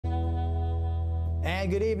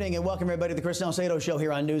And good evening and welcome everybody to the Chris Salcedo Show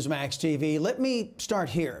here on Newsmax TV. Let me start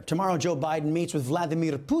here. Tomorrow, Joe Biden meets with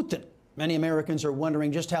Vladimir Putin. Many Americans are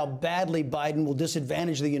wondering just how badly Biden will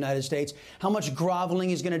disadvantage the United States, how much groveling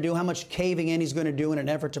he's going to do, how much caving in he's going to do in an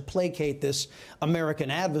effort to placate this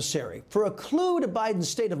American adversary. For a clue to Biden's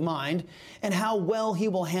state of mind and how well he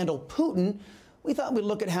will handle Putin, we thought we'd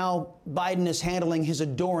look at how Biden is handling his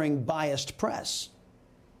adoring biased press.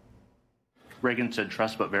 Reagan said,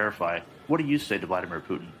 trust but verify. What do you say to Vladimir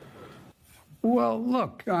Putin? Well,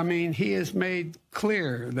 look, I mean, he has made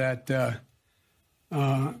clear that the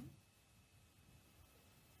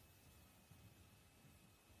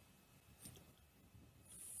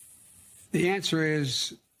answer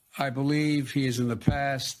is, I believe he has in the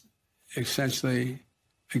past essentially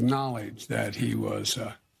acknowledged that he was,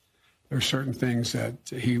 there are certain things that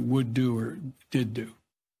he would do or did do.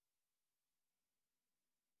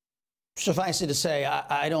 Suffice it to say,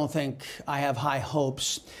 I don't think I have high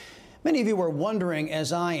hopes. Many of you are wondering,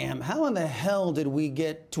 as I am, how in the hell did we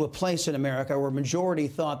get to a place in America where a majority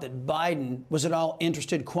thought that Biden was at all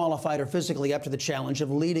interested, qualified, or physically up to the challenge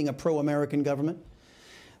of leading a pro-American government?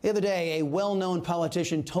 The other day, a well-known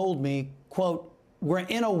politician told me, quote, "We're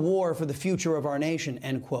in a war for the future of our nation,"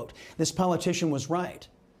 end quote. This politician was right.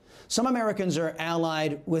 Some Americans are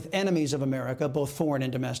allied with enemies of America, both foreign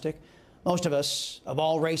and domestic. Most of us, of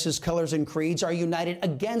all races, colors, and creeds, are united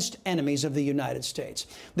against enemies of the United States.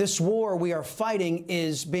 This war we are fighting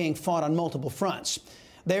is being fought on multiple fronts.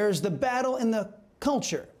 There's the battle in the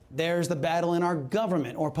culture. There's the battle in our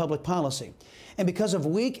government or public policy. And because of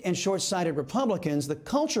weak and short-sighted Republicans, the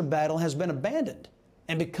culture battle has been abandoned.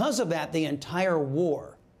 And because of that, the entire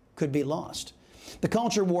war could be lost. The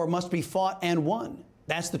culture war must be fought and won.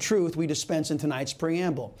 That's the truth we dispense in tonight's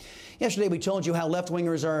preamble. Yesterday, we told you how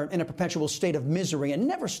left-wingers are in a perpetual state of misery and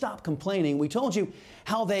never stop complaining. We told you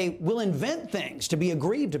how they will invent things to be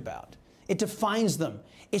aggrieved about. It defines them.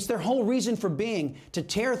 It's their whole reason for being, to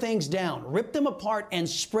tear things down, rip them apart, and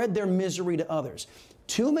spread their misery to others.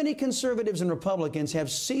 Too many conservatives and Republicans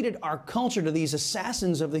have ceded our culture to these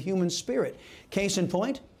assassins of the human spirit. Case in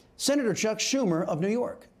point, Senator Chuck Schumer of New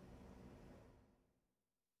York.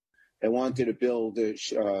 They wanted to build,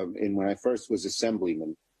 when I first was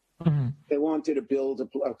assemblyman, they wanted to build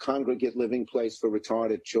a congregate living place for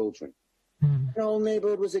retarded children. The whole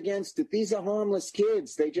neighborhood was against it. These are harmless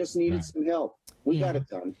kids. They just needed some help. We got it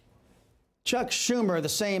done. Chuck Schumer, the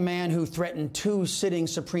same man who threatened 2 sitting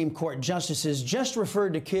Supreme Court justices, just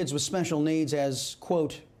referred to kids with special needs as,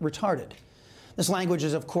 quote, retarded. This language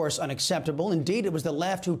is, of course, unacceptable. Indeed, it was the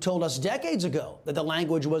left who told us decades ago that the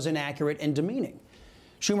language was inaccurate and demeaning.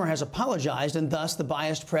 Schumer has apologized, and thus the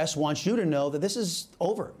biased press wants you to know that this is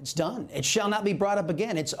over. It's done. It shall not be brought up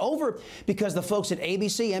again. It's over because the folks at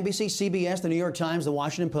ABC, NBC, CBS, the New York Times, the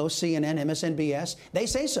Washington Post, CNN, MSNBS, they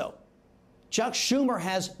say so. Chuck Schumer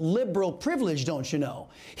has liberal privilege, don't you know?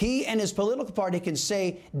 He and his political party can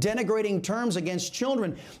say denigrating terms against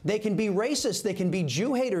children. They can be racist. They can be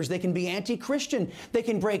Jew haters. They can be anti-Christian. They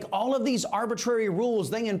can break all of these arbitrary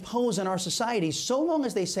rules they impose on our society so long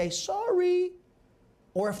as they say sorry.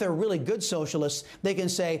 Or if they're really good socialists, they can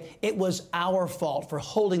say it was our fault for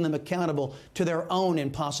holding them accountable to their own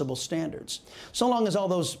impossible standards. So long as all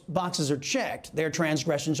those boxes are checked, their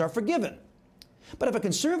transgressions are forgiven. But if a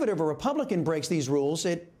conservative or Republican breaks these rules,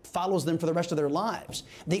 it follows them for the rest of their lives.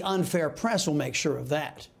 The unfair press will make sure of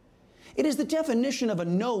that. It is the definition of a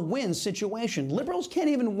no-win situation. Liberals can't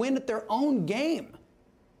even win at their own game.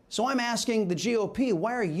 So I'm asking the GOP,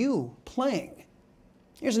 why are you playing?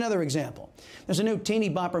 Here's another example. There's a new teeny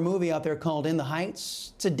bopper movie out there called In the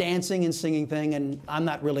Heights. It's a dancing and singing thing, and I'm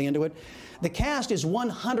not really into it. The cast is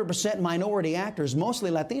 100% minority actors,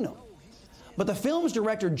 mostly Latino. But the film's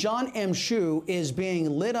director, John M. Chu, is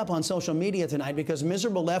being lit up on social media tonight because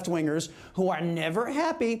miserable left-wingers who are never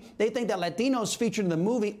happy, they think that Latinos featured in the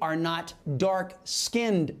movie are not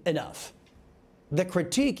dark-skinned enough. The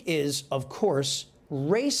critique is, of course,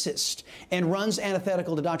 racist and runs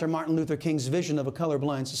antithetical to Dr. Martin Luther King's vision of a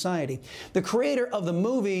colorblind society. The creator of the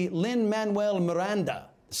movie, Lin-Manuel Miranda,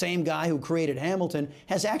 the same guy who created Hamilton,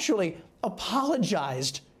 has actually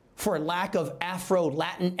apologized for lack of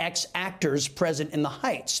Afro-Latinx actors present in the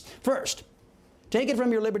Heights. First, take it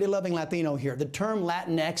from your liberty-loving Latino here. The term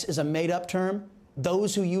Latinx is a made-up term.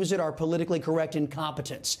 Those who use it are politically correct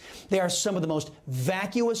incompetents. They are some of the most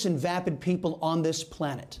vacuous and vapid people on this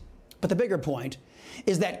planet. But the bigger point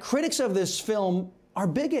is that critics of this film are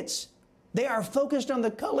bigots. They are focused on the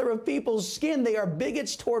color of people's skin. They are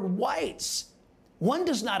bigots toward whites. One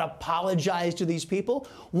does not apologize to these people.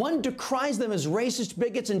 One decries them as racist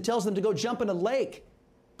bigots and tells them to go jump in a lake,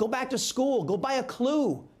 go back to school, go buy a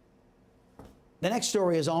clue. The next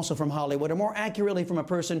story is also from Hollywood, or more accurately from a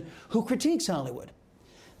person who critiques Hollywood.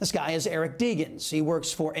 This guy is Eric Degens. He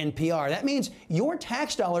works for NPR. That means your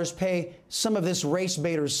tax dollars pay some of this race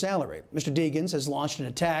baiter's salary. Mr. Degens has launched an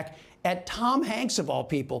attack at Tom Hanks, of all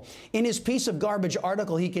people. In his piece of garbage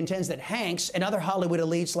article, he contends that Hanks and other Hollywood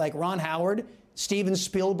elites like Ron Howard, Steven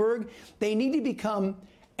Spielberg, they need to become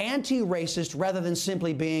anti-racist rather than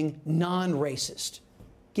simply being non-racist.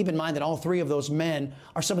 Keep in mind that all three of those men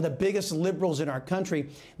are some of the biggest liberals in our country.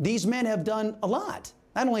 These men have done a lot,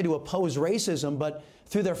 not only to oppose racism, but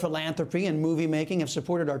through their philanthropy and movie making have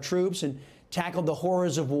supported our troops and tackled the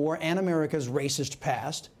horrors of war and America's racist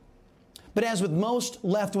past. But as with most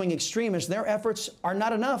left-wing extremists, their efforts are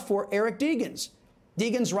not enough for Eric Degens.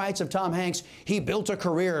 Degens writes of Tom Hanks, he built a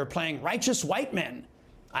career playing righteous white men.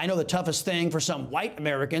 I know the toughest thing for some white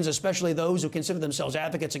Americans, especially those who consider themselves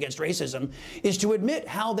advocates against racism, is to admit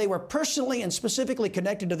how they were personally and specifically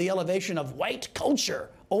connected to the elevation of white culture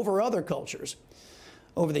over other cultures.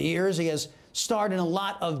 Over the years, he has starred in a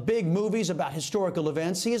lot of big movies about historical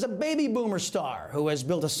events. He is a baby boomer star who has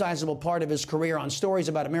built a sizable part of his career on stories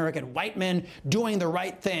about American white men doing the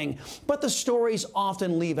right thing. But the stories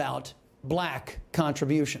often leave out black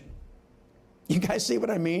contribution. You guys see what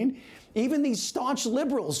I mean? Even these staunch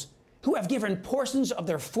liberals who have given portions of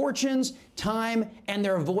their fortunes, time, and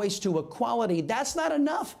their voice to equality, that's not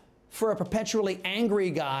enough for a perpetually angry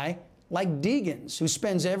guy like Degens, who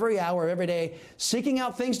spends every hour, every day seeking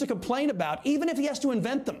out things to complain about, even if he has to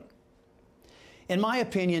invent them. In my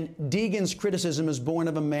opinion, Degens' criticism is born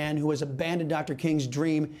of a man who has abandoned Dr. King's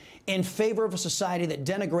dream in favor of a society that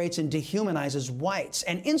denigrates and dehumanizes whites,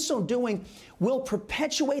 and in so doing will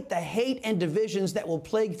perpetuate the hate and divisions that will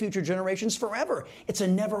plague future generations forever. It's a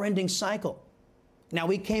never-ending cycle. Now,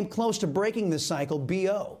 we came close to breaking this cycle,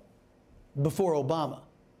 before Obama.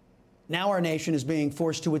 Now our nation is being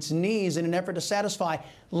forced to its knees in an effort to satisfy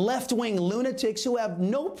left-wing lunatics who have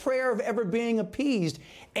no prayer of ever being appeased,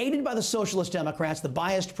 aided by the socialist Democrats, the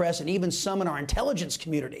biased press, and even some in our intelligence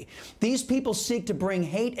community. These people seek to bring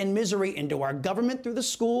hate and misery into our government through the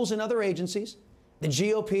schools and other agencies, the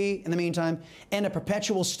GOP, in the meantime, and a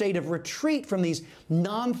perpetual state of retreat from these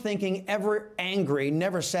non-thinking, ever-angry,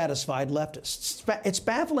 never-satisfied leftists. It's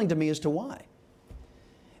baffling to me as to why.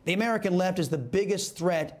 The American left is the biggest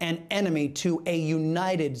threat and enemy to a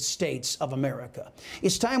United States of America.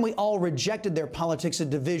 It's time we all rejected their politics of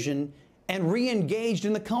division and re-engaged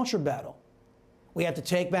in the culture battle. We have to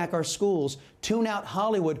take back our schools, tune out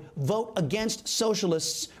Hollywood, vote against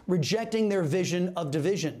socialists rejecting their vision of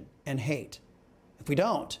division and hate. If we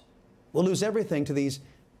don't, we'll lose everything to these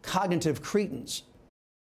cognitive cretins.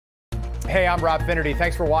 Hey, I'm Rob Finnerty.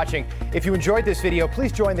 Thanks for watching. If you enjoyed this video,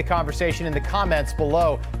 please join the conversation in the comments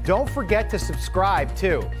below. Don't forget to subscribe,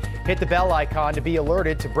 too. Hit the bell icon to be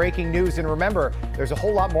alerted to breaking news. And remember, there's a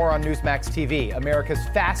whole lot more on Newsmax TV, America's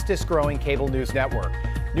fastest growing cable news network.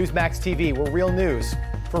 Newsmax TV, we're real news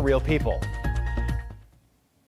for real people.